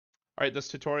All right, this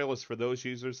tutorial is for those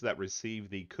users that receive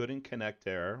the couldn't connect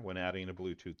error when adding a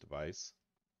Bluetooth device.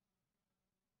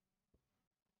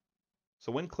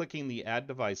 So when clicking the Add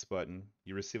Device button,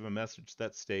 you receive a message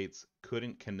that states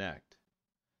couldn't connect.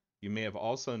 You may have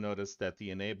also noticed that the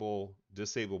Enable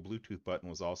Disable Bluetooth button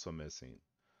was also missing.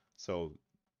 So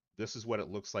this is what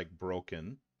it looks like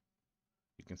broken.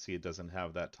 You can see it doesn't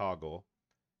have that toggle.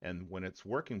 And when it's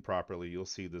working properly, you'll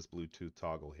see this Bluetooth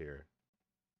toggle here.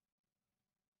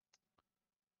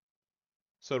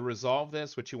 So to resolve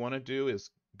this, what you want to do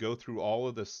is go through all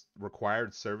of the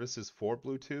required services for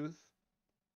Bluetooth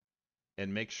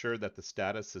and make sure that the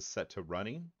status is set to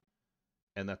running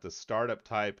and that the startup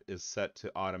type is set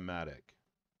to automatic.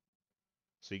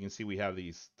 So you can see we have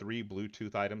these 3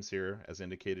 Bluetooth items here as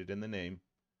indicated in the name.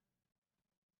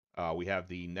 We have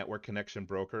the network connection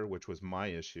broker, which was my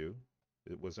issue.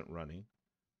 It wasn't running.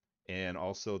 And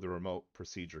also the remote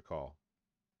procedure call.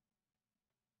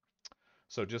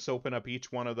 So just open up each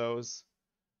one of those,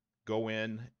 go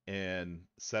in and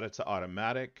set it to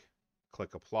automatic,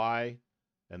 click apply,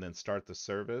 and then start the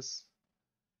service.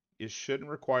 It shouldn't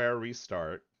require a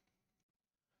restart.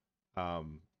 So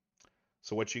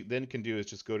what you then can do is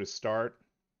just go to Start,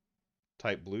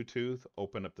 type Bluetooth,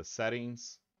 open up the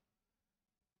settings,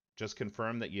 just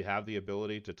confirm that you have the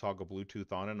ability to toggle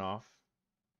Bluetooth on and off,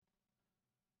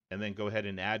 and then go ahead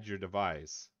and add your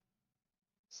device.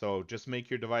 So just make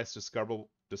your device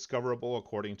discoverable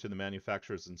according to the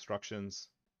manufacturer's instructions.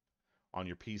 On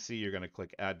your PC, you're going to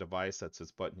click Add Device, that's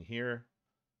this button here,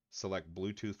 select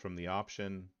Bluetooth from the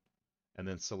option, and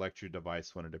then select your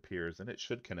device when it appears, and it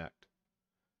should connect.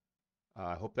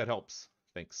 I hope that helps.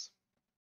 Thanks.